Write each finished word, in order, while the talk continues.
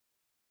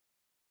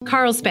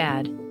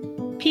Carlsbad,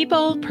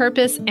 People,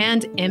 Purpose,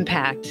 and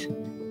Impact,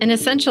 an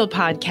essential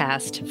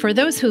podcast for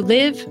those who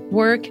live,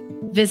 work,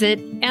 visit,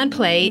 and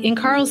play in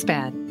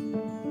Carlsbad.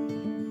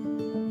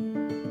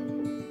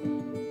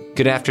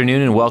 Good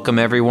afternoon and welcome,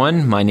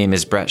 everyone. My name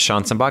is Brett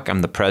Schanzenbach.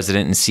 I'm the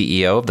president and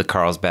CEO of the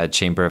Carlsbad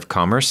Chamber of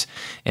Commerce,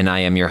 and I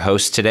am your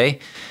host today.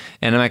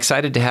 And I'm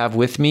excited to have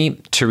with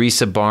me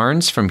Teresa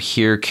Barnes from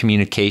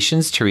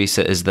HearCommunications.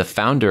 Teresa is the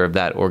founder of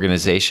that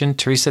organization.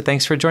 Teresa,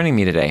 thanks for joining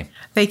me today.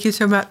 Thank you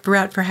so much,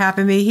 Brett, for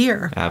having me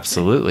here.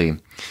 Absolutely.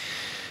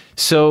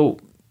 So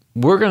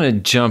we're going to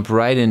jump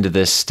right into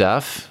this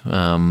stuff.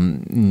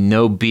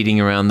 No beating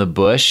around the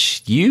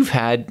bush. You've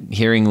had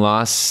hearing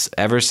loss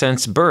ever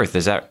since birth.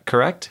 Is that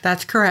correct?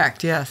 That's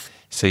correct, yes.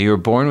 So you were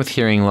born with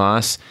hearing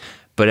loss,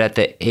 but at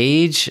the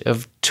age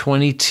of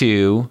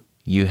 22,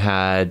 you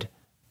had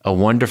a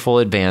wonderful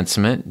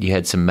advancement. You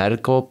had some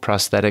medical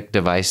prosthetic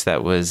device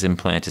that was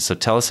implanted. So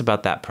tell us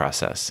about that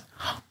process.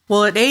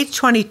 Well, at age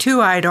 22,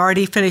 I had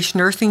already finished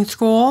nursing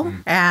school,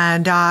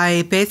 and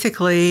I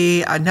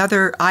basically,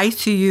 another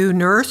ICU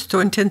nurse, so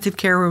intensive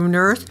care room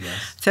nurse,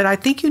 said, I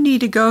think you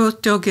need to go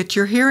still get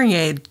your hearing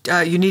aid.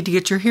 You need to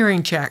get your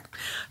hearing checked.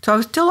 So I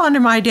was still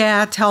under my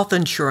dad's health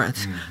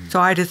insurance.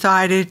 So I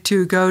decided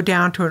to go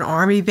down to an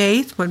Army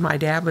base when my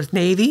dad was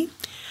Navy.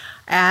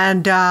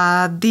 And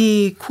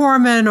the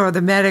corpsman or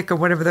the medic or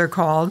whatever they're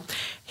called,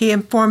 he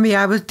informed me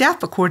I was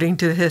deaf according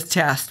to his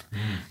test.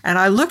 And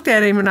I looked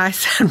at him and I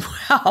said,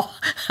 well,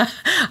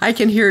 I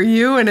can hear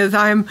you. And as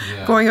I'm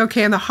going,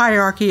 okay, in the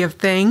hierarchy of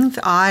things,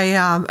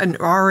 an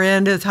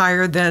RN is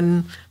higher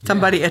than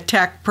somebody, a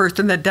tech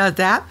person that does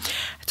that.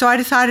 So I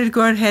decided to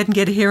go ahead and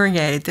get a hearing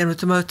aid, and it was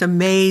the most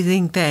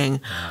amazing thing.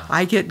 Wow.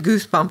 I get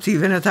goosebumps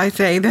even as I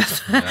say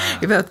this,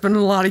 even though it's been a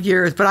lot of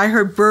years. But I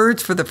heard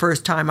birds for the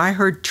first time. I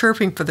heard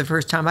chirping for the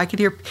first time. I could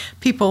hear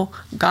people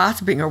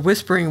gossiping or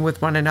whispering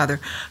with one another.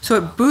 So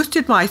it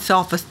boosted my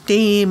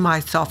self-esteem,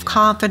 my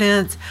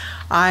self-confidence.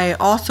 I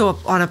also,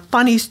 on a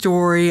funny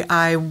story,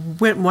 I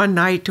went one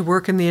night to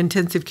work in the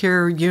intensive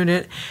care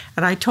unit,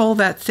 and I told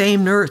that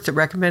same nurse that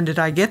recommended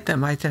I get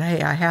them. I said,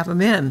 hey, I have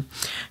them in.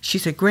 She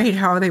said, great,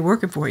 how are they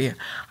working for you?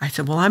 I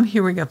said, well, I'm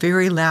hearing a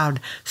very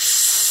loud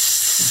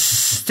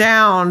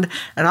sound,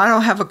 and I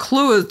don't have a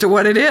clue as to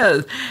what it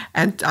is.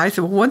 And I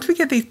said, well, once we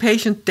get these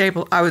patients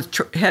stable, I was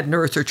head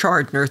nurse or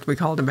charge nurse, we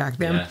called them back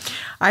then. Yeah.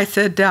 I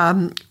said,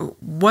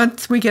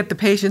 once we get the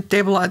patient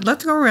stabilized,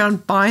 let's go around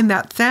and find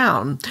that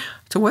sound.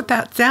 So what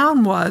that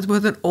sound was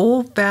an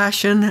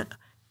old-fashioned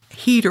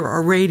heater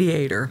or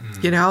radiator,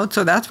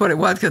 So that's what it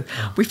was, because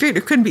we figured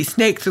it couldn't be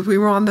snakes because we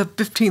were on the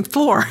 15th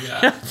floor.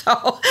 Yeah.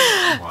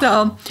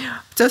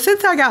 So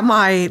since I got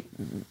my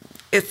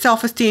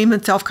self-esteem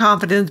and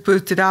self-confidence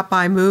boosted up,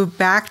 I moved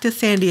back to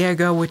San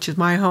Diego, which is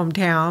my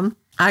hometown.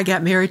 I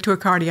got married to a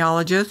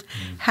cardiologist,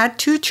 had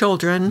 2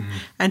 children,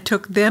 and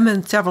took them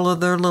and several of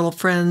their little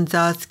friends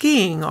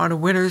skiing on a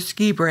winter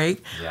ski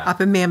break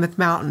up in Mammoth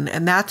Mountain.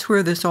 And that's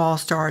where this all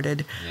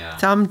started. Yeah.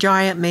 Some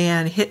giant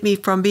man hit me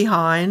from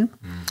behind,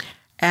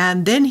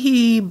 and then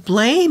he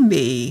blamed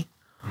me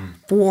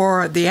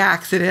for the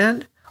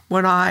accident.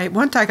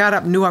 Once I got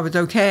up and knew I was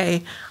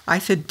okay, I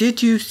said,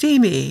 did you see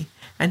me?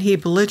 And he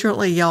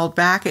belligerently yelled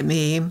back at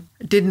me.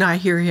 Didn't I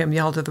hear him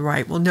yell to the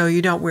right? Well, no,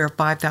 you don't wear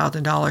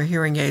 $5,000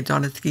 hearing aids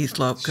on a ski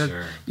slope because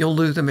you'll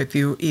lose them if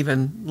you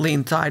even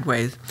lean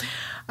sideways.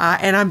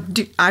 And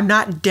I'm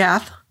not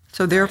deaf,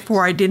 so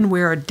therefore I didn't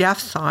wear a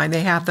deaf sign.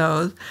 They have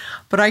those.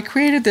 But I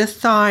created this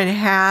sign,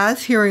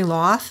 has hearing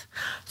loss,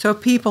 so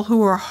people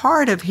who are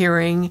hard of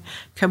hearing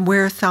can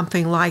wear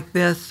something like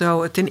this.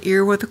 So it's an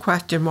ear with a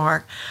question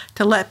mark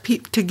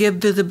to give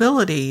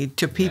visibility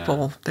to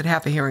people that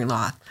have a hearing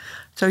loss.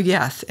 So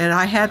yes, and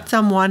I had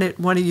someone at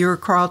one of your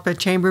Carlsbad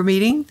Chamber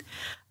meetings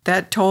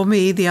that told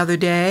me the other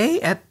day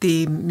at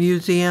the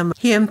museum,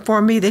 he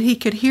informed me that he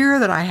could hear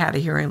that I had a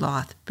hearing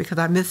loss because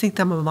I'm missing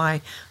some of my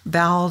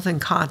vowels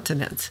and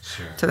consonants.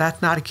 Sure. So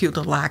that's not a cute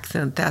little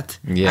accent. That's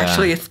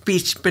actually a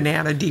speech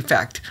banana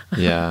defect.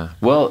 Yeah.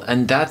 Well,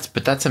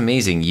 that's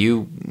amazing.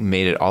 You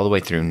made it all the way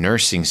through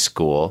nursing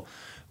school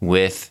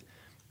with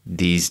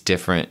these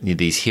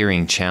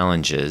hearing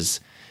challenges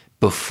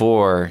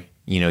before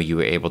you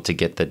were able to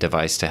get the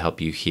device to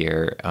help you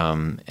hear,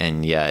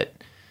 and yet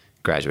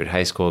graduated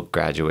high school,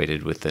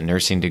 graduated with a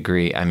nursing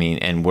degree. I mean,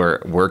 and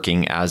were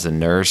working as a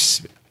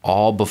nurse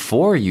all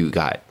before you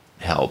got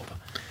help.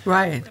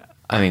 Right.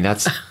 I mean,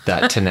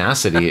 that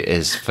tenacity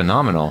is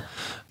phenomenal.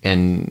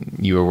 And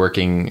you were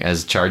working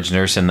as charge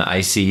nurse in the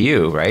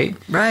ICU, right?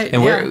 Right.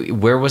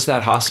 And where was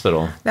that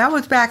hospital? That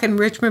was back in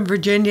Richmond,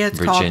 Virginia. It's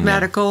called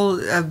Medical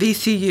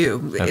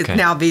VCU. Okay. It's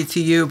now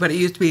VCU, but it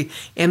used to be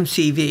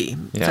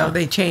MCV. Yeah. So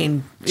they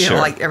changed,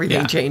 like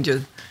everything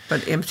changes. But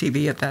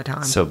MCV at that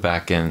time. So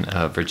back in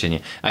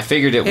Virginia. I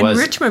figured it was...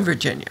 In Richmond,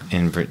 Virginia.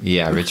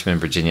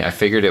 Richmond, Virginia. I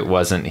figured it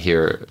wasn't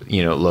here,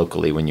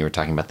 locally when you were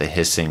talking about the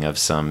hissing of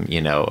some,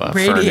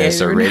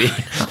 furnace or radiator.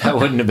 That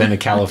wouldn't have been a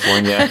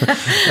California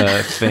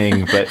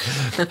thing. But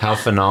how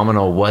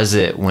phenomenal was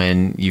it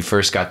when you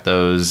first got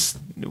those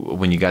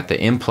when you got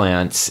the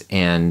implants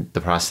and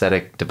the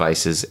prosthetic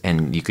devices,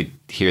 and you could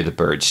hear the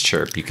birds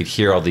chirp. You could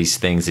hear all these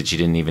things that you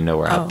didn't even know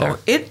were out there.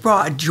 It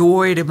brought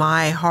joy to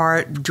my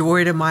heart,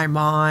 joy to my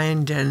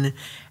mind, and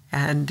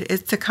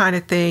it's the kind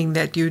of thing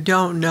that you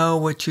don't know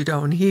what you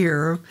don't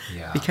hear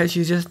because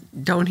you just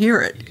don't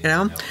hear it, you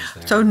know?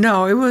 So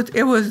no,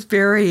 it was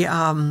very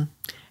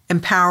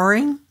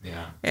empowering.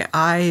 Yeah.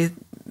 I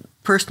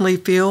personally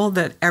feel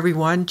that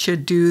everyone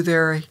should do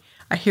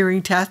a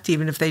hearing test,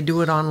 even if they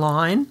do it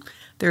online.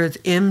 There's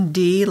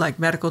MD, like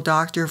medical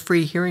doctor,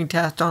 free hearing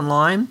test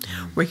online,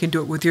 where you can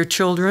do it with your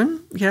children,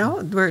 you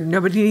know, where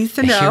nobody needs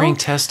to know. A hearing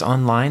test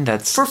online,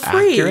 that's for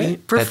free. Accurate?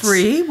 For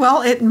free.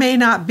 Well, it may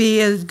not be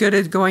as good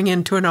as going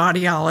into an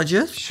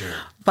audiologist. Sure.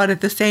 But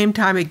at the same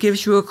time, it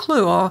gives you a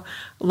clue,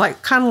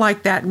 kind of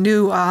like that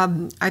new,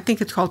 I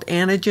think it's called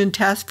antigen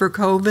test for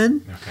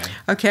COVID.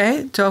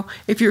 Okay. So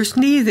if you're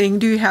sneezing,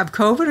 do you have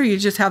COVID or you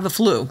just have the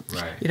flu?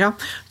 Right. You know.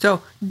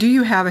 So do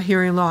you have a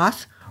hearing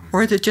loss,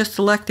 or is it just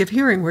selective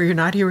hearing where you're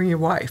not hearing your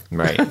wife?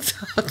 Right.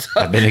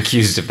 I've been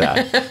accused of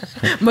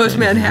that. Most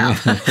men have.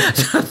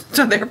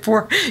 So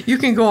therefore, you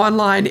can go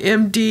online,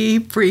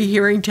 MD free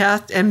hearing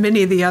test, and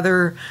many of the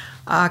other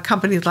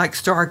companies like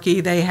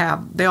Starkey,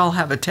 they all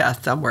have a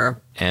test somewhere.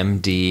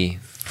 MD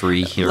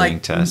free hearing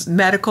test.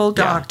 Medical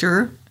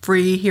doctor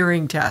free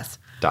hearing test.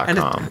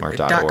 .com or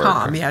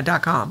 .com,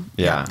 .org. .com.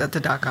 Yeah, that's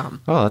a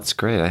 .com. Oh, that's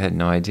great. I had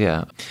no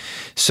idea.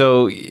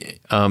 So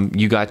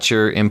you got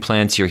your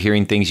implants, you're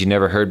hearing things you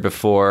never heard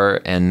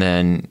before, and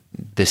then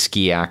the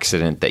ski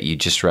accident that you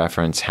just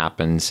referenced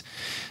happens,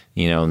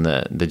 you know, and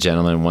the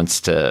gentleman wants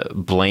to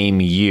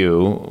blame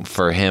you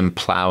for him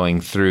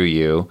plowing through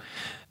you.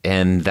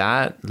 And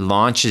that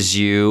launches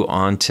you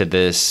onto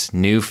this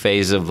new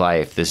phase of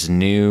life, this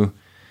new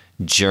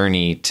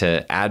journey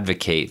to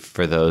advocate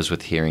for those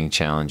with hearing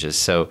challenges.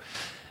 So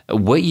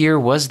what year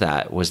was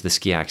that, was the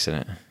ski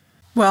accident?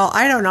 Well,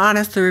 I don't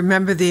honestly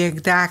remember the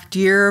exact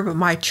year, but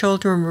my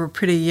children were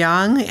pretty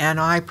young, and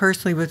I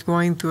personally was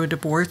going through a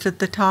divorce at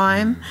the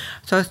time.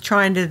 So I was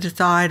trying to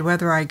decide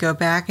whether I go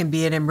back and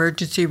be an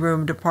emergency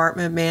room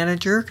department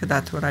manager, because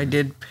that's what I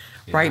did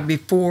right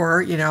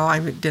before. You know, I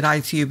did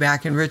ICU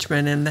back in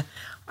Richmond, and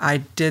I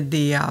did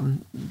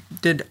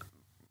did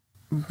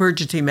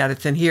emergency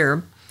medicine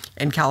here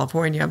in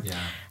California. Yeah.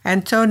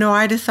 And so, no,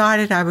 I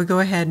decided I would go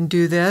ahead and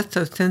do this.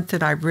 So since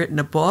then, I've written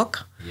a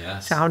book,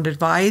 Sound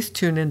Advice,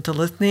 Tune Into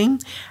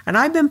Listening. And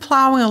I've been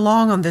plowing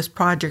along on this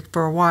project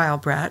for a while,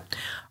 Brett.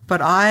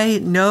 But I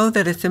know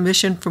that it's a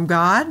mission from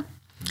God.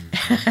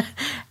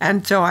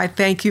 And so I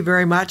thank you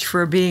very much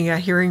for being a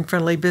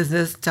hearing-friendly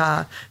business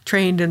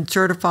trained and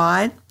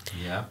certified.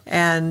 Yeah.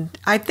 And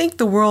I think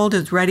the world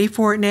is ready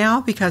for it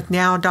now, because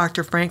now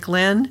Dr. Frank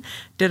Lin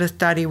did a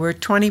study where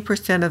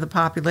 20% of the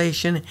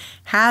population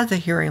has a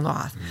hearing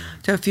loss.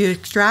 So if you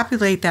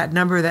extrapolate that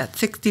number, that's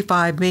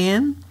 65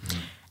 million.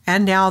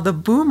 And now the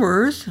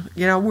boomers,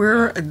 you know,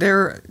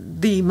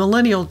 the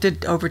millennials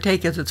did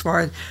overtake us as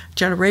far as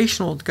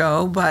generationals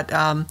go, but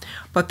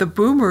the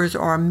boomers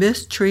are a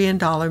missed $1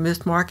 trillion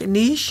missed market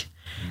niche.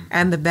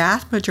 And the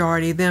vast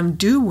majority of them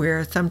do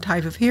wear some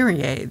type of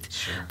hearing aids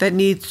that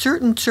need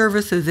certain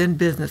services in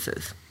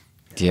businesses.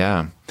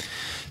 Yeah.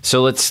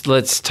 So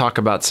let's talk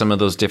about some of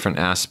those different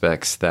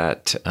aspects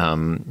that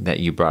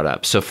you brought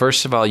up. So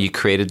first of all, you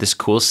created this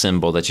cool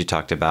symbol that you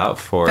talked about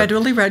for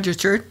federally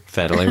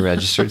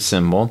registered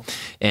symbol,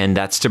 and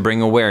that's to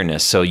bring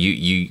awareness. So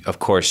you of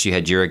course you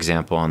had your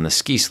example on the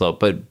ski slope,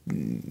 but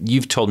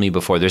you've told me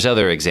before there's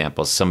other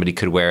examples. Somebody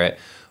could wear it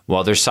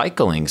while they're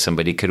cycling.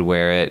 Somebody could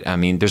wear it. I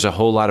mean, there's a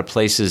whole lot of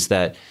places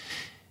that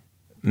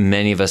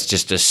many of us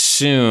just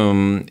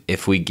assume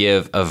if we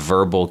give a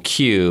verbal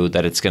cue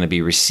that it's going to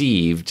be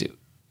received,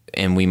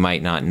 and we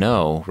might not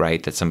know,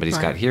 right, that somebody's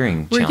got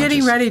hearing challenges. We're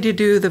getting ready to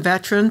do the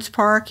Veterans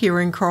Park here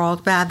in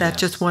Carlsbad. That's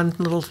just one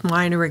little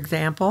minor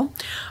example.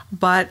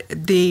 But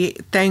the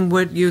thing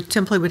you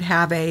simply would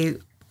have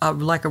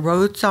like a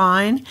road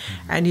sign,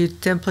 and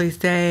you'd simply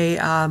say,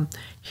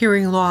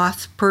 hearing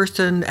loss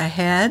person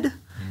ahead,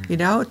 you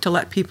know, to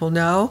let people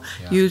know.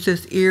 Use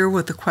this ear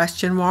with a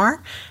question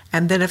mark.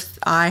 And then if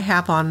I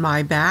have on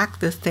my back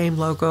the same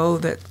logo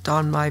that's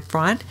on my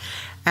front,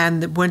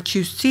 and once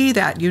you see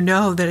that, you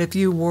know that if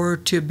you were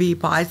to be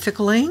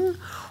bicycling,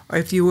 or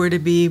if you were to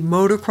be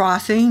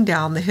motocrossing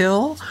down the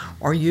hill,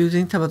 or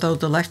using some of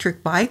those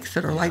electric bikes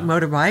that are like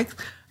motorbikes,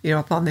 you know,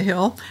 up on the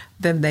hill,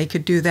 then they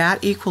could do that.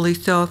 Equally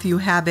so, if you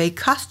have a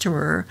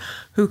customer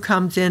who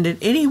comes in at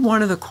any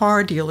one of the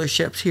car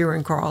dealerships here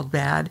in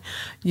Carlsbad,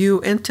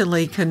 you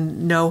instantly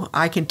can know,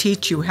 I can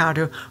teach you how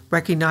to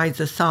recognize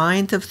the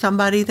signs of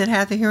somebody that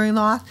has a hearing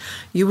loss.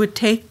 You would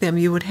take them,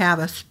 you would have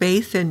a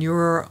space in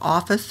your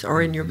office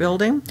or in your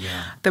building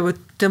that would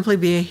simply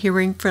be a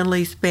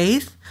hearing-friendly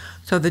space.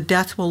 So the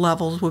decibel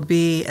levels would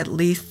be at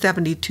least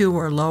 72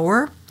 or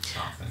lower.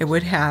 It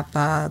would have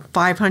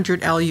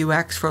 500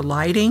 LUX for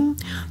lighting.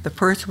 The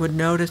person would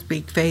know to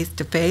speak face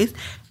to face.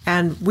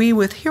 And we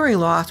with hearing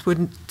loss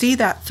would see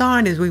that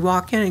sign as we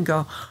walk in and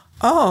go,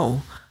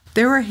 oh,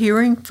 they're a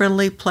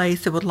hearing-friendly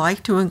place that would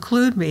like to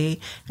include me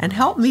and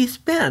help me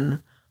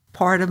spend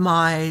part of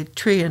my $1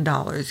 trillion,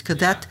 because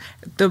that's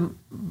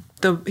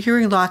the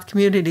hearing loss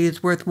community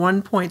is worth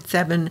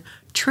 $1.7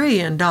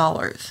 trillion.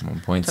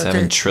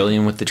 $1.7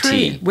 trillion with the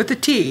T. With the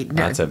T.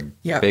 That's a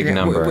big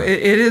number.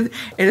 It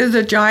is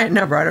a giant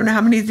number. I don't know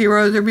how many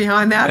zeros are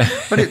behind that,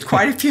 but it's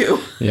quite a few.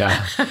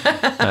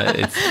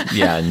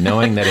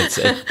 Knowing that it's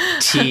a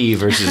T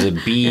versus a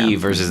B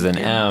versus an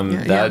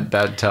M,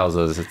 that tells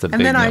us it's a big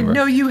number. And then I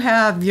know you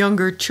have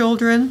younger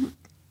children.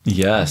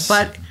 Yes.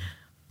 But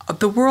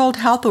the World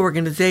Health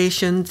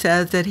Organization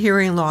says that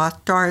hearing loss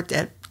starts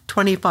at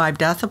 25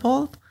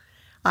 decibels.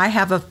 I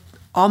have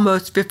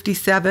almost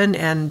 57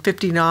 and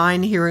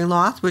 59 hearing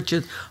loss, which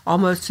is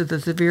almost to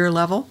the severe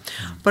level.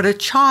 But a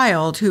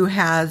child who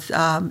has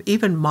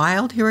even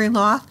mild hearing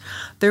loss,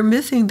 they're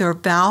missing their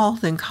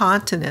vowels and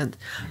consonants.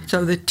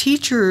 So the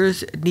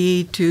teachers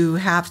need to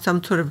have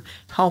some sort of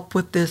help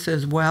with this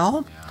as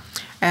well,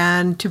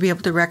 and to be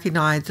able to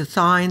recognize the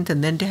signs,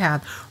 and then to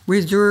have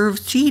reserved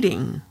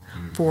seating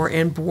for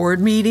in board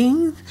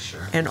meetings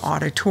and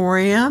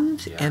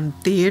auditoriums and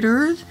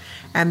theaters.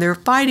 And they're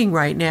fighting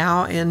right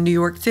now in New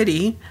York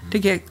City to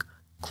get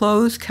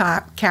closed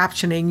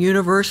captioning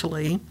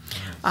universally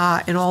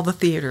in all the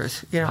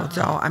theaters.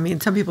 So I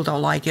mean, some people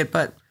don't like it,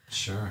 but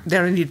they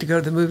don't need to go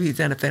to the movies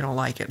then if they don't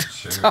like it.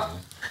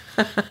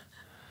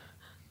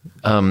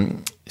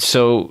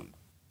 So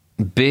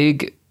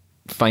big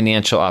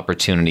financial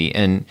opportunity,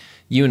 and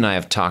you and I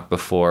have talked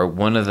before.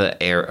 One of the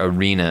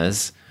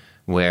arenas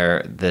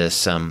where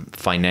this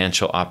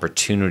financial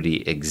opportunity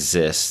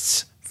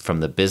exists from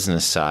the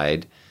business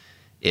side,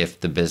 if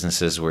the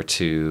businesses were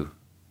to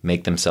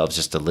make themselves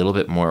just a little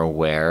bit more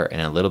aware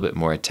and a little bit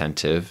more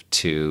attentive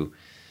to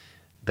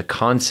the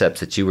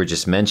concepts that you were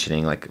just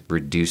mentioning, like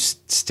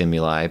reduced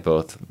stimuli,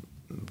 both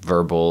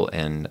verbal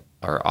and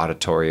or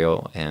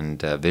auditorial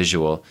and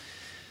visual,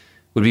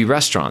 would be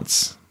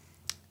restaurants,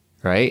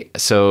 right?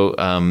 So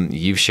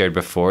you've shared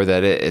before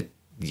that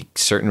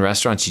certain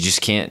restaurants you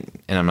just can't,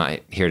 and I'm not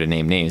here to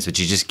name names, but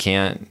you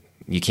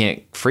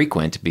can't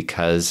frequent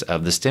because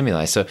of the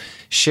stimuli. So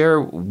share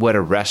what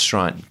a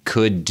restaurant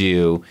could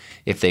do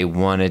if they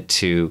wanted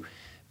to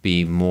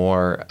be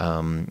more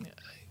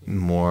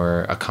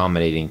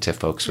accommodating to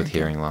folks with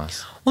hearing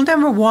loss. Well,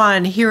 number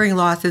one, hearing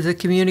loss is a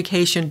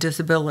communication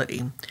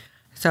disability.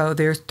 So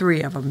there's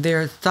three of them.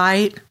 There's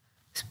sight,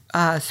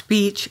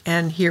 speech,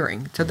 and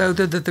hearing. So those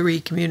are the three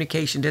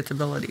communication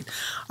disabilities.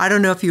 I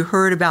don't know if you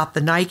heard about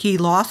the Nike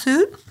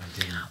lawsuit. I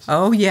didn't.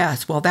 Oh,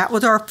 yes. Well, that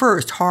was our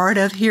first hard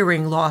of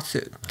hearing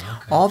lawsuit. Okay.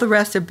 All the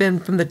rest have been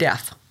from the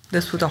deaf.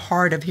 This was a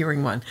hard of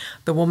hearing one.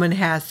 The woman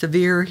has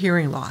severe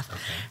hearing loss. Okay.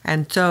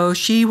 And so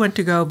she went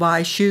to go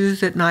buy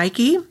shoes at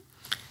Nike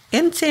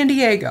in San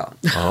Diego.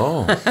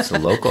 Oh, it's a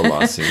local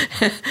lawsuit.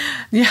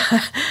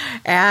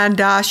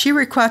 And she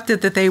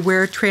requested that they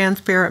wear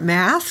transparent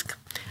masks.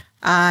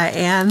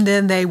 And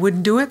then they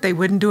wouldn't do it.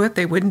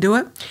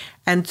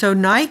 And so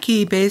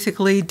Nike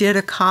basically did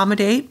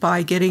accommodate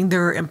by getting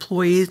their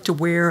employees to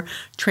wear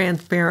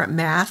transparent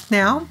masks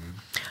now.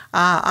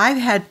 I've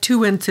had two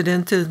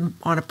incidences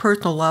on a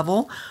personal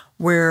level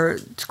where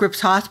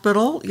Scripps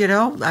Hospital,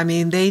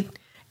 they,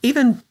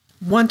 even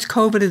once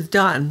COVID is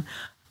done,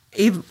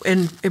 even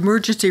in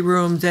emergency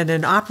rooms and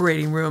in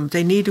operating rooms,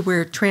 they need to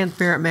wear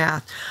transparent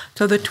masks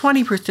so the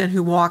 20%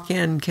 who walk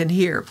in can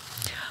hear.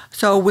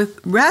 So with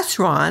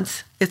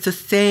restaurants, it's the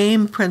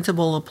same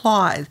principle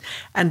applies.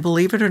 And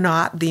believe it or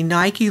not, the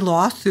Nike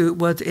lawsuit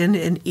was in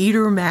an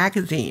Eater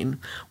magazine,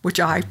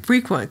 which I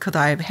frequent because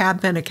I have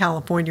been a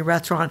California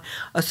Restaurant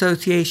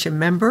Association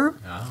member.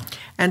 Oh.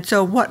 And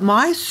so what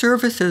my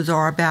services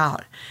are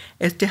about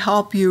is to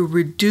help you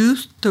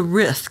reduce the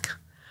risk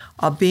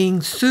of being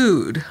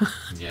sued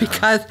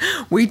because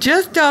we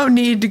just don't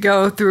need to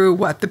go through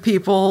what the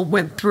people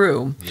went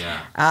through.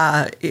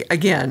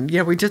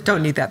 We just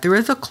don't need that. There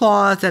is a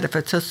clause that if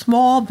it's a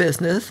small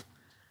business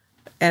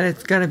and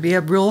it's going to be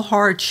a real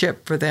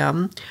hardship for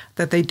them,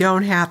 that they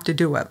don't have to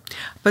do it.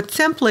 But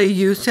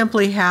you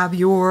simply have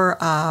your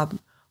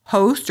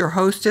host or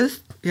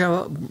hostess,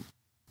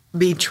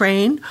 be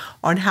trained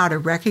on how to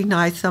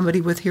recognize somebody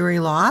with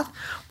hearing loss.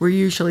 We're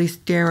usually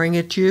staring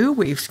at you.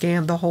 We've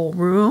scanned the whole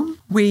room.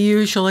 We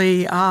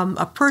usually,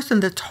 a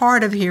person that's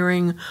hard of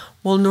hearing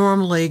will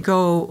normally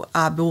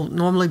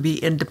be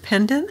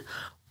independent,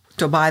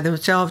 so by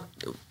themselves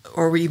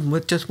or even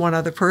with just one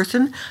other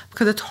person,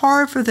 because it's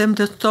hard for them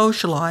to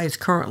socialize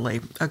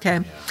currently, okay?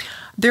 Yeah.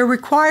 They're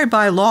required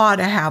by law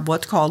to have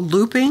what's called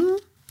looping,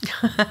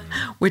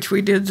 which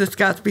we did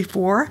discuss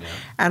before,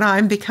 and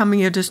I'm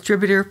becoming a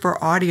distributor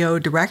for audio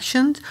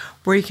directions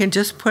where you can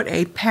just put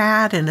a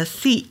pad in a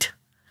seat,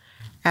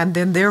 and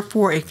then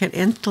therefore it can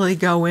instantly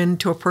go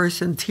into a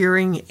person's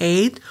hearing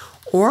aid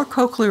or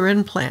cochlear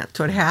implant.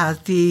 So it has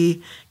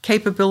the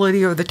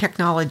capability or the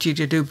technology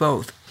to do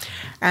both.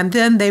 And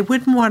then they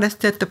wouldn't want to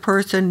sit the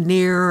person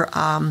near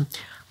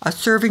a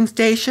serving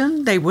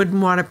station. They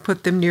wouldn't want to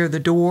put them near the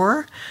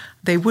door.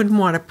 They wouldn't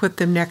want to put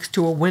them next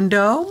to a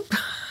window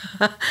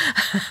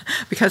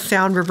because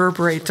sound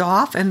reverberates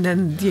off and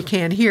then you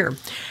can't hear.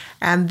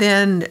 And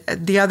then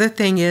the other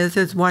thing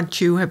is once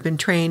you have been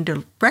trained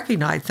to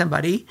recognize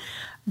somebody,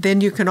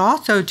 then you can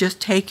also just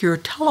take your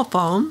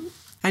telephone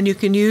and you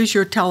can use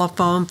your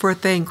telephone for a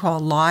thing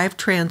called live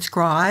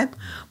transcribe,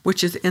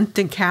 which is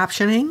instant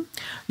captioning.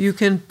 You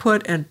can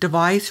put a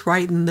device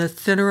right in the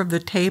center of the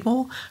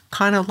table,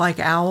 kind of like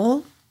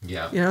OWL.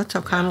 Yeah.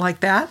 So kind of like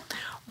that.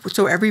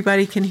 So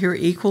everybody can hear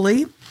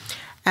equally.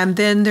 And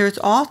then there's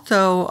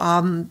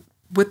also,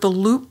 with the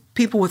loop,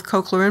 people with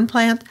cochlear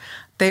implants,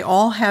 they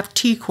all have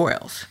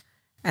T-coils.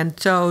 And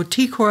so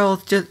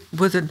T-coils just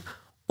was an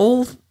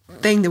old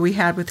thing that we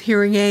had with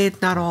hearing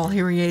aids. Not all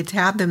hearing aids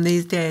have them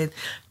these days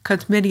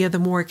because many of the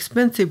more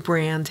expensive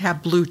brands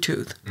have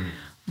Bluetooth.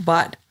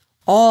 But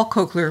all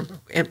cochlear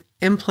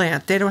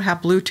implants, they don't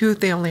have Bluetooth,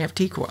 they only have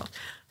T-coils.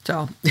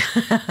 So,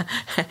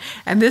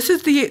 and this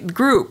is the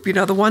group,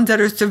 the ones that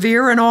are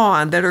severe and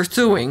on, that are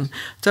suing.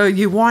 So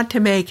you want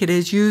to make it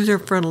as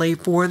user-friendly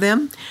for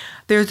them.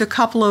 There's a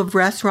couple of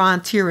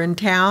restaurants here in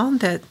town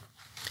that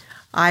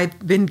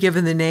I've been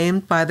given the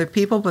names by the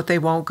people, but they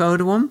won't go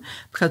to them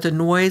because the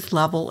noise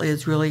level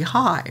is really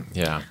high.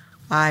 Yeah.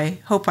 I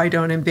hope I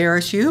don't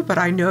embarrass you, but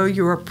I know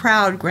you're a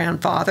proud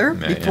grandfather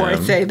before I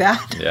say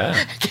that.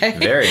 Yeah. Okay.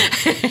 Very.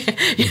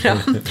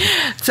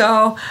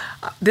 So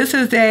this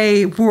is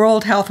a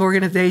World Health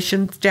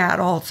Organization stat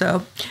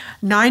also.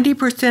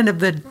 90% of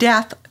the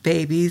deaf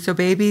babies, so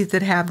babies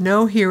that have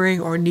no hearing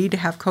or need to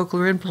have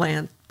cochlear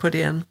implants put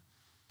in,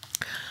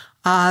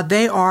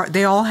 they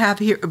all have,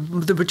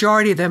 the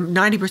majority of them,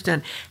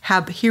 90%,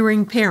 have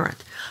hearing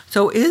parents.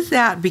 So is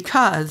that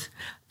because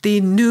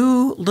the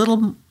new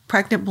little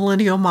pregnant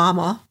millennial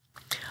mama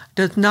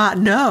does not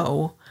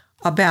know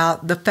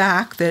about the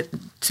fact that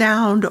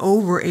sound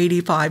over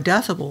 85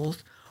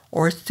 decibels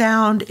or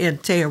sound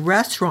in, say, a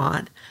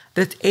restaurant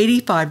that's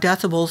 85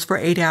 decibels for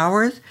 8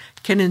 hours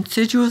can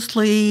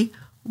insidiously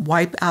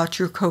wipe out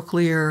your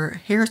cochlear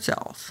hair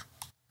cells.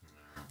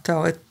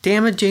 So it's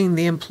damaging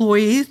the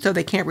employees, so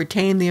they can't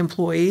retain the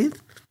employees,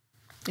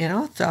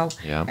 and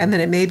then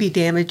it may be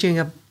damaging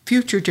a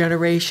future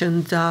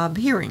generation's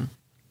hearing.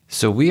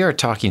 So we are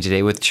talking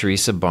today with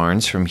Teresa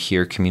Barnes from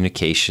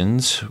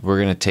HearCommunications. We're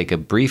going to take a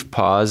brief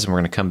pause, and we're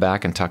going to come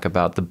back and talk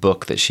about the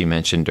book that she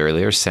mentioned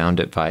earlier, Sound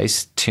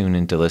Advice, Tune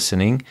into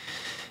Listening.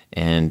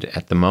 And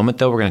at the moment,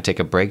 though, we're going to take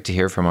a break to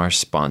hear from our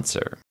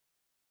sponsor.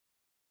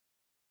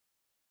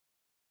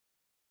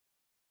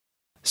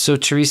 So,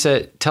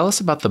 Teresa, tell us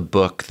about the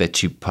book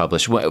that you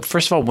published. Well,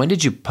 first of all, when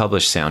did you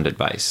publish Sound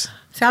Advice?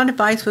 Sound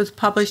Advice was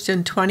published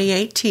in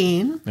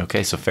 2018.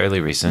 Okay, so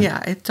fairly recent.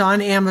 Yeah, it's on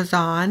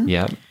Amazon.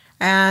 Yep.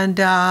 And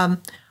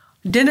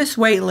Dennis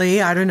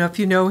Waitley, I don't know if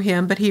you know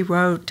him, but he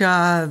wrote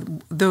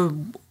The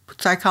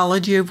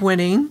Psychology of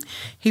Winning.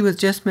 He was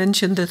just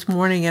mentioned this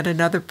morning at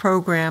another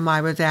program I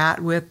was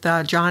at with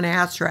John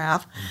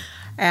Ashraf.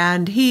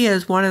 And he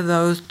is one of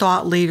those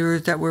thought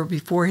leaders that were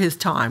before his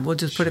time. We'll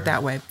just put it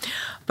that way.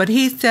 But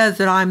he says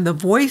that I'm the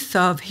voice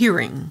of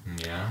hearing.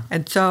 Yeah.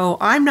 And so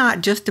I'm not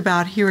just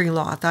about hearing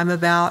loss. I'm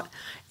about,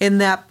 in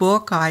that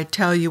book, I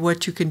tell you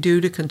what you can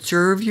do to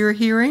conserve your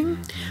hearing.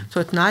 Mm-hmm.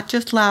 So it's not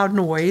just loud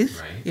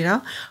noise,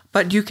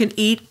 but you can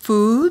eat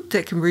food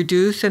that can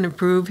reduce and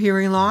improve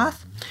hearing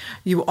loss.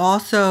 You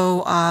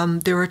also,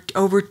 there are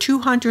over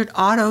 200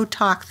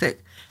 ototoxic,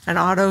 and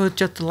auto is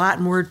just the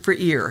Latin word for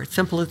ear,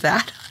 simple as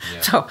that.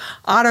 Yeah. So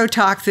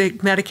ototoxic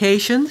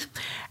medications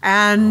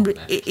and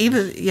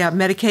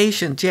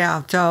medications,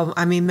 yeah. So,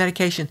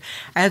 medication,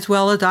 as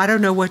well as, I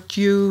don't know what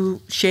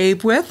you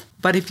shave with,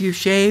 but if you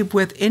shave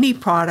with any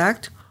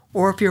product,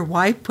 or if your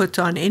wife puts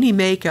on any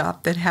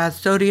makeup that has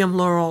sodium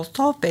lauryl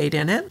sulfate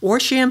in it, or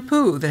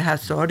shampoo that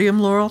has sodium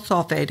lauryl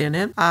sulfate in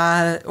it,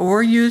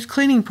 or use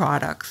cleaning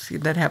products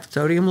that have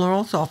sodium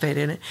lauryl sulfate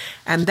in it,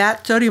 and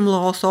that sodium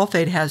lauryl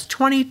sulfate has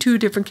 22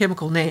 different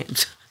chemical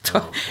names.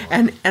 So,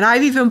 and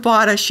I've even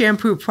bought a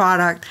shampoo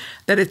product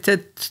that it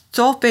said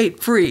sulfate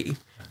free,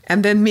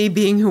 and then me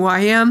being who I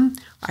am,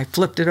 I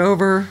flipped it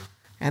over,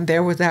 and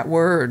there was that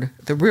word,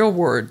 the real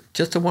word,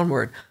 just the one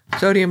word,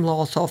 sodium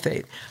lauryl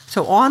sulfate.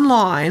 So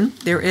online,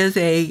 there is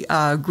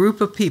a group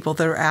of people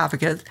that are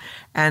advocates,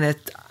 and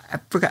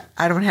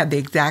I don't have the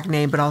exact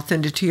name, but I'll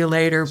send it to you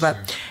later.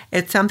 But sure.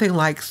 It's something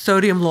like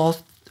sodium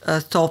lauryl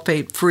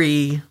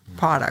sulfate-free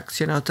products,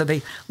 so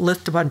they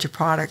list a bunch of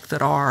products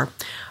that are.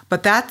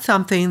 But that's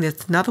something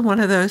that's another one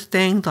of those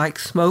things like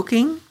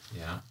smoking.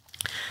 Yeah.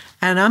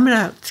 And I'm going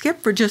to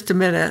skip for just a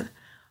minute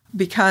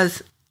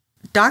because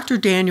Dr.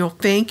 Daniel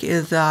Fink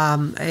is a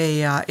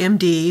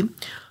MD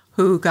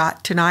who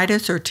got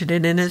tinnitus or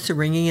tinnitus, or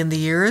ringing in the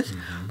ears,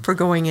 for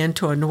going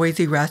into a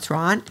noisy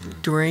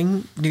restaurant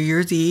during New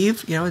Year's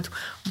Eve. His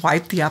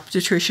wife, the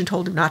obstetrician,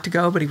 told him not to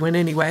go, but he went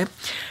anyway.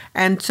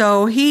 And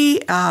so he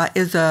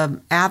is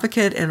an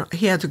advocate, and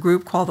he has a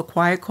group called the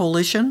Quiet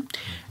Coalition,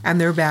 and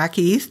they're back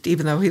east,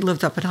 even though he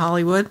lives up in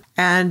Hollywood.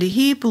 And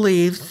he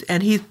believes,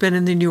 and he's been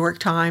in the New York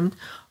Times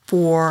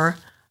for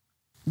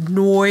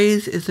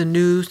noise is the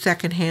new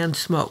secondhand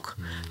smoke.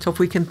 So if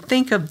we can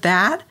think of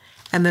that,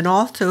 and then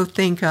also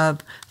think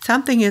of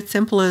something as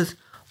simple as,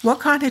 what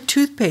kind of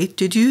toothpaste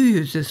did you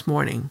use this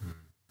morning?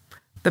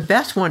 The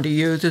best one to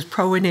use is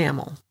Pro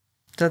Enamel.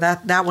 So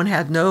that one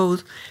has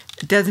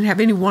it doesn't have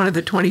any one of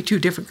the 22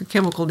 different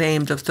chemical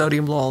names of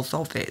sodium lauryl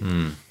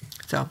sulfate.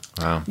 So,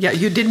 wow. Yeah,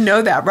 you didn't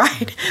know that,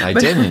 right? I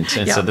didn't.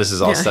 And so this is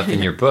all stuff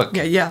in your book.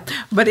 Yeah.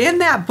 But in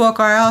that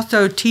book, I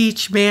also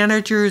teach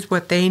managers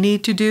what they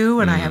need to do.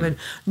 And I have a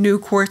new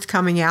course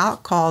coming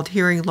out called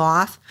Hearing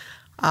Loss,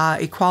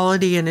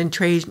 Equality and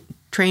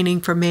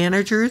Training for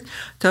Managers,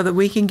 so that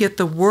we can get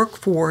the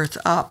workforce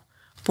up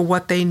for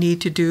what they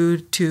need to do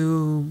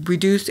to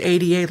reduce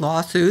ADA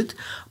lawsuits,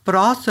 but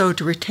also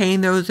to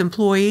retain those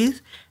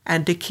employees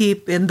and to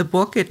keep, in the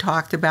book, it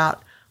talks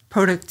about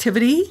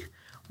productivity.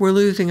 We're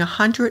losing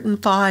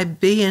 $105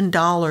 billion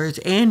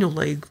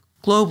annually,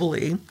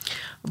 globally,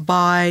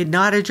 by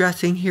not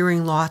addressing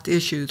hearing loss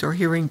issues or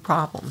hearing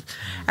problems,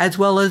 as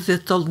well as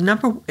it's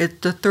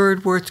the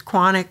third worst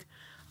chronic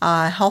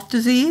health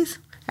disease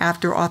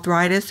after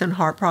arthritis and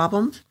heart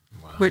problems,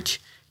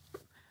 which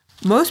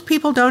most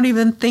people don't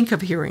even think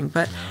of hearing,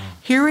 but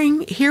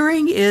hearing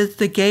is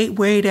the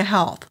gateway to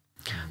health.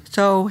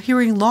 So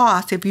hearing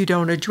loss, if you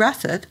don't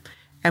address it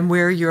and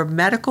wear your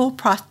medical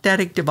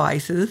prosthetic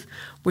devices,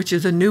 which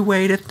is a new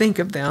way to think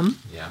of them.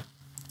 Yeah.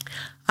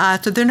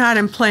 So they're not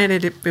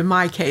implanted in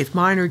my case.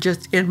 Mine are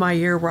just in my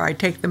ear where I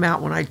take them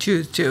out when I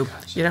choose to.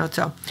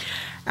 Gotcha.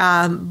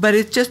 But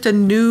it's just a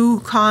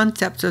new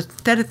concept. So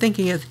instead of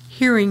thinking as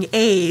hearing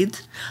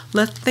aids,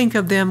 let's think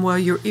of them, well,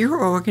 your ear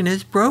organ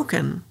is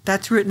broken.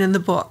 That's written in the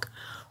book.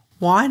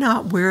 Why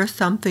not wear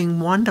something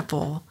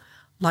wonderful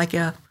like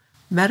a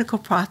medical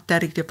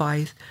prosthetic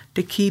device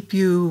to keep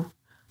you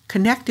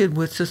connected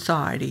with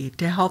society,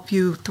 to help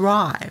you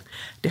thrive,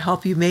 to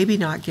help you maybe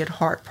not get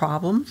heart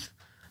problems.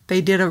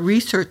 They did a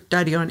research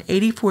study on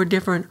 84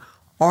 different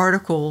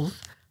articles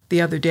the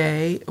other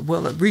day,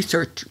 well, a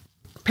research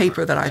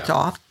paper that I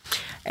saw,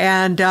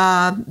 and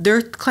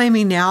they're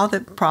claiming now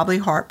that probably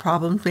heart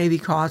problems may be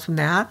caused from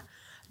that.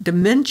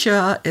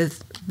 Dementia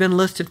has been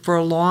listed for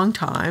a long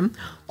time.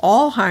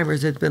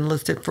 Alzheimer's has been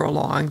listed for a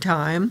long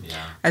time,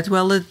 as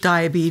well as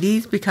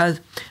diabetes,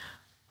 because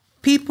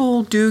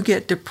people do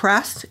get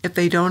depressed if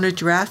they don't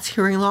address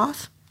hearing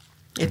loss.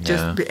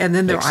 And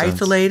then they're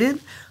isolated.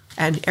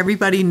 And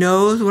everybody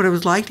knows what it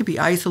was like to be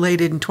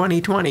isolated in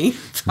 2020.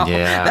 So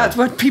that's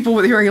what people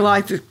with hearing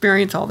loss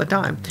experience all the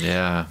time.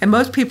 Yeah. And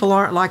most people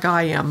aren't like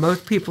I am.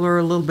 Most people are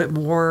a little bit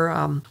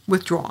more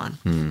withdrawn.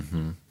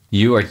 Mm-hmm.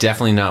 You are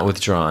definitely not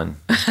withdrawn,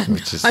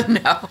 which is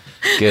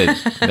good.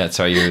 That's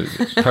why you're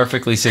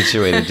perfectly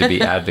situated to be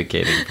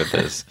advocating for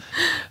this.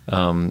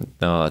 No,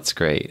 that's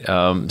great.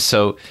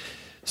 So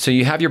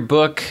you have your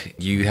book,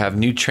 you have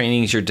new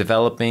trainings you're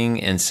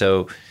developing,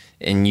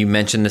 and you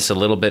mentioned this a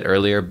little bit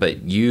earlier,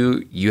 but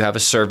you have a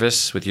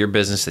service with your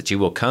business that you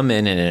will come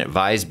in and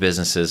advise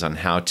businesses on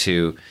how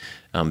to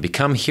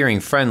become hearing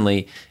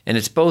friendly, and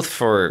it's both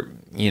for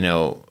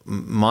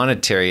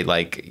monetary,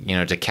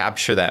 to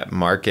capture that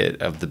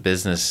market of the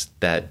business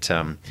that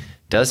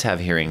does have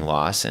hearing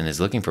loss and is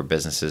looking for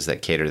businesses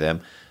that cater them,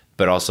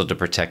 but also to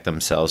protect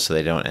themselves so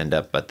they don't end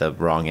up at the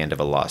wrong end of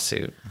a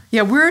lawsuit.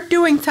 Yeah, we're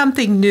doing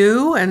something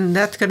new, and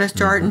that's going to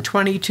start in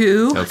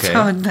 22. Okay.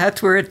 So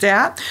that's where it's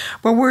at.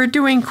 But we're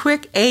doing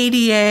quick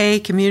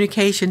ADA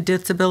communication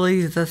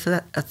disabilities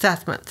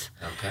assessments.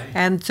 Okay.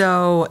 And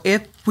so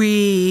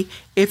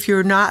if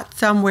you're not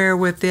somewhere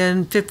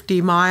within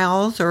 50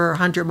 miles or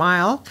 100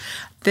 miles,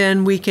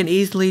 then we can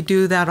easily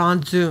do that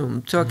on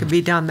Zoom. So it can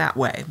be done that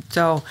way.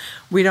 So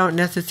we don't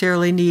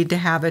necessarily need to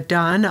have it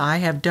done. I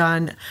have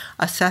done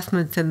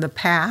assessments in the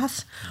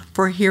past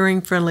for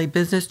hearing-friendly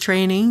business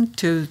training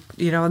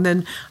and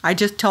then I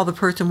just tell the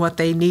person what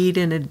they need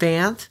in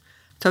advance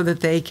so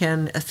that they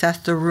can assess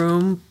the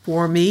room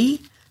for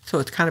me. So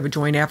it's kind of a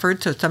joint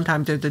effort. So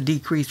sometimes there's a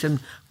decrease in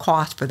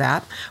cost for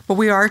that. But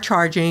we are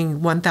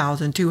charging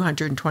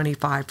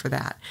 $1,225 for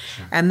that.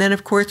 Sure. And then,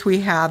 of course,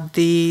 we have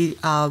the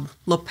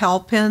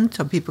lapel pins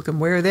so people can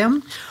wear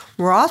them.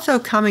 We're also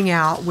coming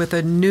out with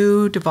a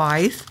new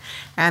device,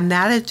 and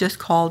that is just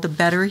called a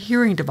Better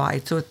Hearing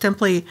device. So it's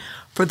simply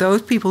for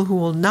those people who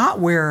will not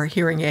wear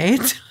hearing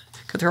aids,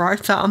 because there are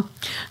some.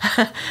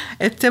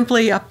 It's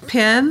simply a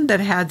pin that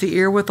has the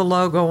ear with the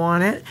logo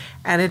on it,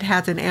 and it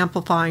has an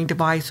amplifying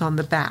device on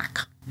the back.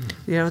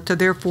 So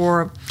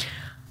therefore,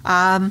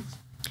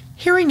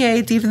 hearing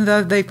aids, even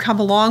though they've come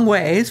a long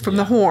ways from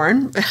the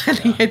horn,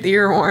 the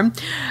ear horn,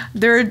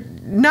 they're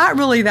not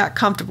really that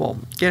comfortable,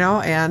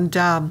 And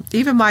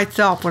even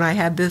myself, when I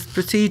had this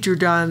procedure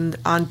done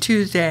on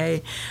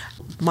Tuesday,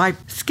 my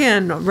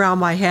skin around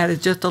my head is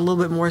just a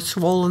little bit more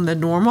swollen than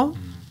normal.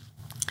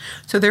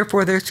 So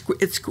therefore,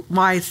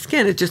 my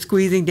skin is just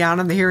squeezing down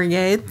on the hearing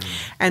aid.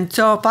 And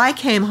so if I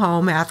came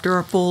home after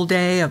a full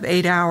day of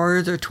 8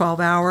 hours or 12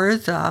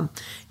 hours,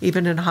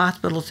 even in a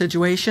hospital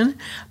situation,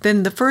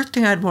 then the first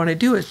thing I'd want to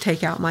do is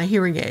take out my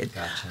hearing aid.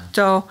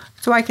 Gotcha.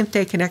 So I can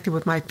stay connected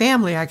with my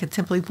family, I could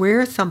simply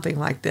wear something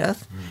like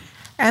this.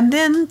 And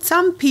then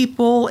some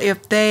people,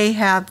 if they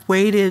have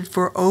waited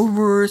for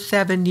over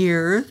 7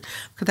 years,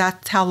 because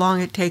that's how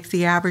long it takes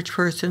the average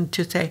person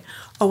to say,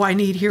 oh, I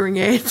need hearing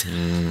aids.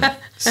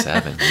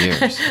 7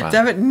 years.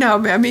 Wow.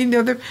 No, I mean,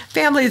 the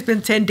family has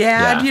been saying,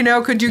 Dad,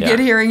 could you get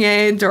hearing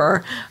aids?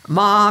 Or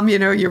Mom,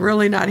 you're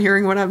really not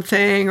hearing what I'm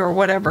saying, or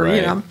whatever,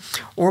 Right.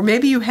 Or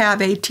maybe you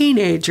have a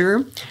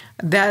teenager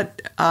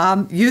that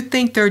you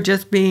think they're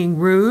just being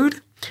rude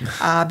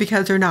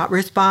because they're not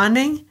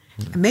responding.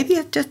 Maybe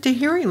it's just a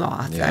hearing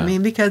loss. Yeah. I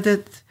mean, because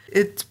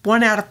it's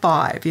 1 out of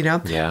 5,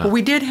 Yeah. But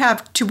we did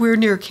have we're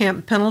near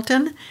Camp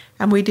Pendleton,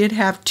 and we did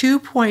have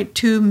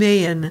 2.2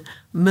 million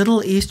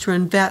Middle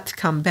Eastern vets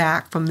come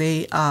back from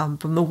the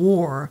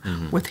war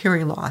with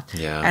hearing loss.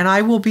 Yeah. And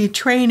I will be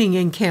training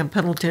in Camp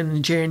Pendleton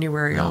in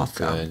January Oh,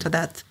 also. good. So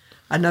that's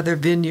another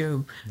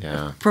venue,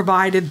 Yeah.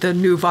 provided the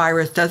new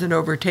virus doesn't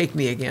overtake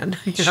me again.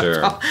 Sure.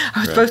 So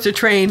I was supposed to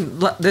train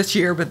this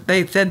year, but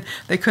they said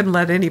they couldn't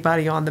let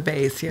anybody on the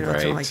base. So I'm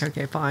Right. like,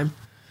 okay, fine.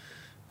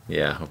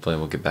 Yeah, hopefully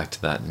we'll get back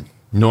to that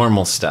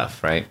normal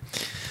stuff, right?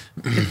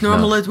 As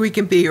normal as we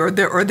can be, or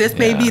this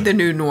may be Yeah. the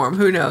new norm.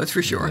 Who knows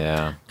for sure?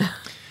 Yeah.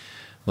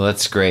 Well,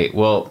 that's great.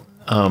 Well,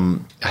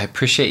 I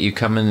appreciate you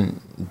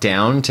coming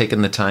down,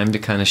 taking the time to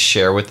kind of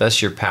share with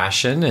us your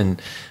passion and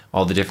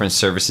all the different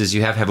services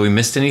you have. Have we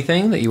missed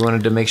anything that you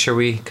wanted to make sure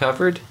we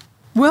covered?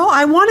 Well,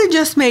 I want to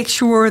just make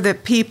sure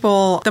that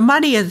the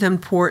money is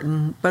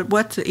important, but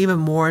what's even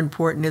more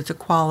important is the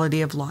quality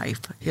of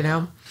life,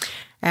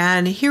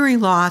 And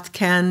hearing loss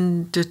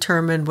can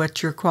determine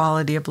what your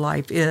quality of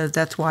life is.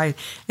 That's why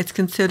it's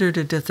considered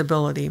a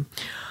disability.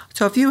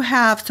 So if you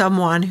have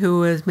someone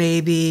who is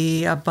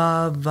maybe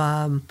above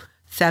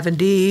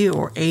 70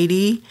 or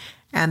 80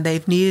 and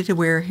they've needed to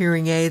wear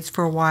hearing aids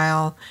for a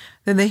while,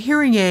 then the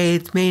hearing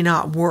aids may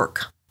not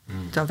work.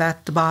 So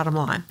that's the bottom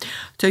line.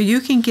 So you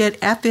can get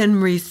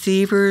FM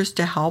receivers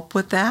to help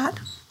with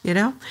that,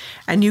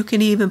 and you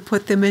can even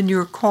put them in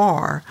your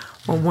car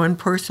where one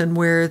person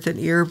wears an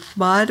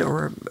earbud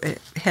or a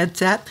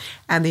headset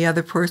and the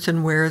other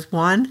person wears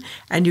one,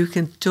 and you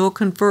can still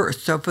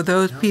converse. So for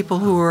those people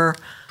who are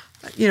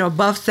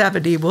above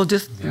 70, we'll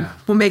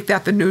make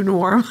that the new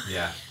norm.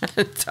 Yeah.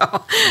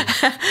 So,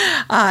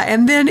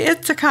 and then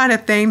it's the kind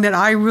of thing that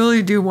I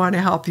really do want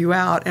to help you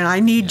out, and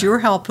I need your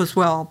help as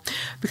well,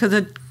 because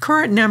the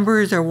current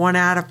numbers are 1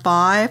 out of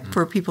 5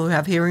 for people who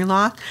have hearing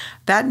loss.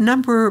 That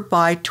number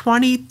by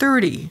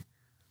 2030,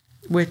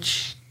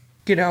 which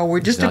we're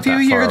just a not few that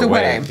far years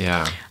away.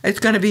 Yeah. It's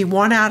going to be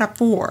 1 out of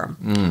 4,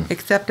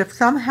 except if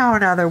somehow or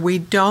another we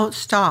don't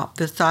stop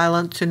the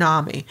silent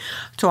tsunami.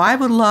 So I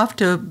would love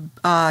to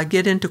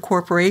get into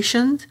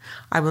corporations.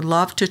 I would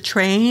love to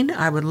train.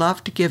 I would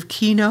love to give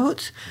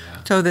keynotes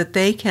so that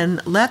they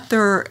can let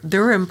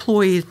their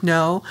employees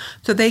know,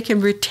 so they can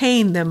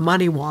retain them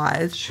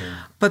money-wise. Sure.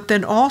 But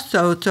then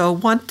also, so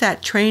once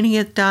that training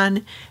is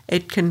done,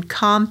 it can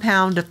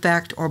compound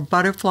effect or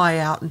butterfly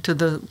out into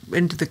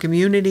the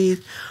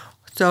communities.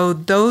 So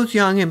those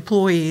young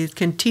employees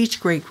can teach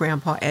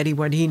great-grandpa Eddie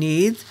what he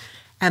needs,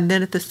 and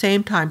then at the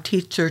same time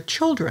teach their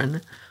children.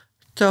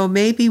 So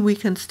maybe we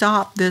can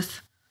stop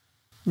this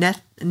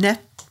net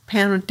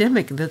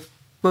pandemic that's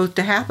supposed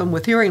to happen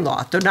with hearing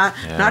loss. So not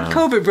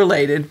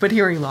COVID-related, but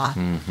hearing loss.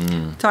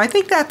 Mm-hmm. So I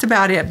think that's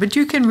about it. But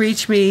you can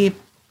reach me.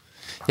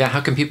 Yeah,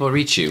 how can people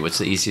reach you? What's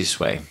the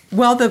easiest way?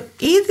 Well, the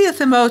easiest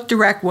and most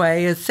direct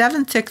way is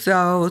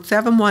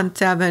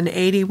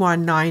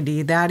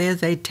 760-717-8190. That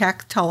is a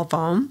text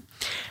telephone.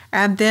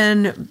 And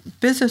then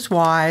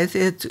business-wise,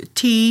 it's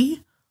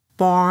T.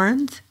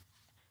 Barnes,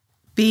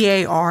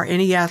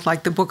 Barnes,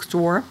 like the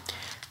bookstore,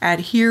 at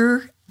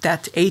Hear,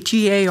 that's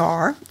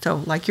HEAR,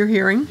 so like you're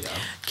hearing,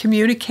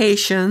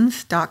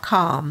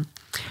 communications.com.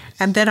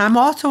 And then I'm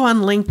also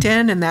on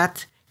LinkedIn, and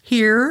that's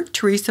Hear,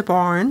 Teresa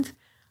Barnes,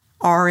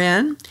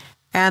 RN,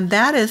 and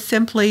that is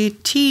simply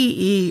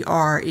TERESA,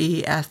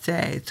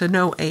 so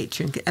no H,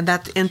 and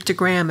that's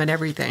Instagram and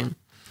everything.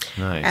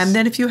 Nice. And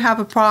then if you have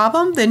a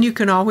problem, then you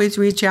can always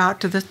reach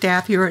out to the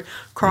staff here at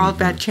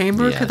Carlsbad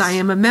Chamber, because I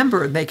am a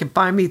member. They can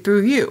find me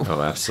through you.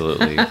 Oh,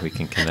 absolutely. We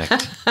can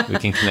connect. We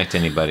can connect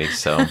anybody.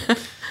 So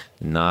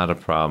not a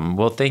problem.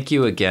 Well, thank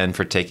you again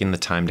for taking the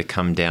time to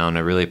come down.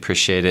 I really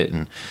appreciate it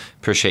and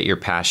appreciate your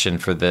passion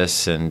for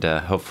this. And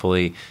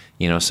hopefully,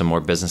 some more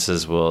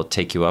businesses will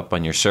take you up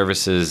on your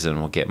services, and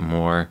we'll get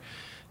more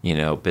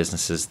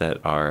businesses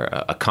that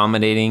are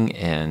accommodating,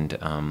 and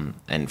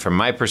from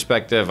my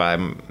perspective,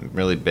 I'm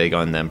really big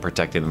on them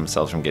protecting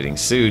themselves from getting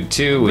sued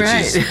too, which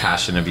is a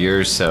passion of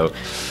yours. So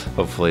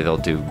hopefully they'll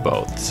do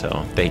both.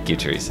 So thank you,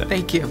 Teresa.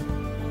 Thank you.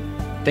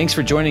 Thanks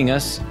for joining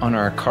us on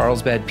our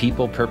Carlsbad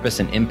People, Purpose,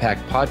 and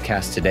Impact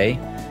podcast today.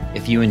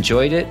 If you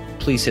enjoyed it,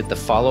 please hit the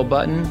follow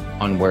button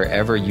on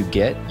wherever you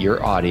get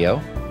your audio,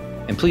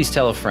 and please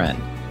tell a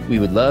friend. We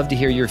would love to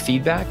hear your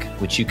feedback,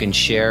 which you can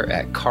share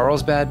at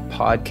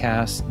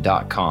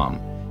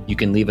carlsbadpodcast.com. You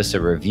can leave us a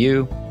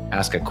review,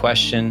 ask a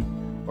question,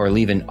 or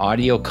leave an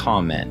audio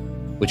comment,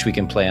 which we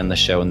can play on the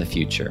show in the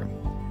future.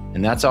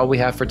 And that's all we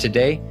have for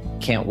today.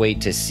 Can't wait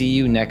to see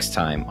you next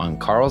time on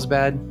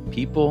Carlsbad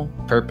People,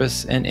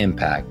 Purpose, and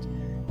Impact.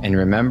 And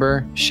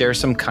remember, share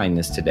some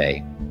kindness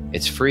today.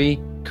 It's free,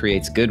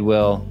 creates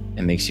goodwill,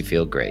 and makes you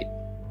feel great.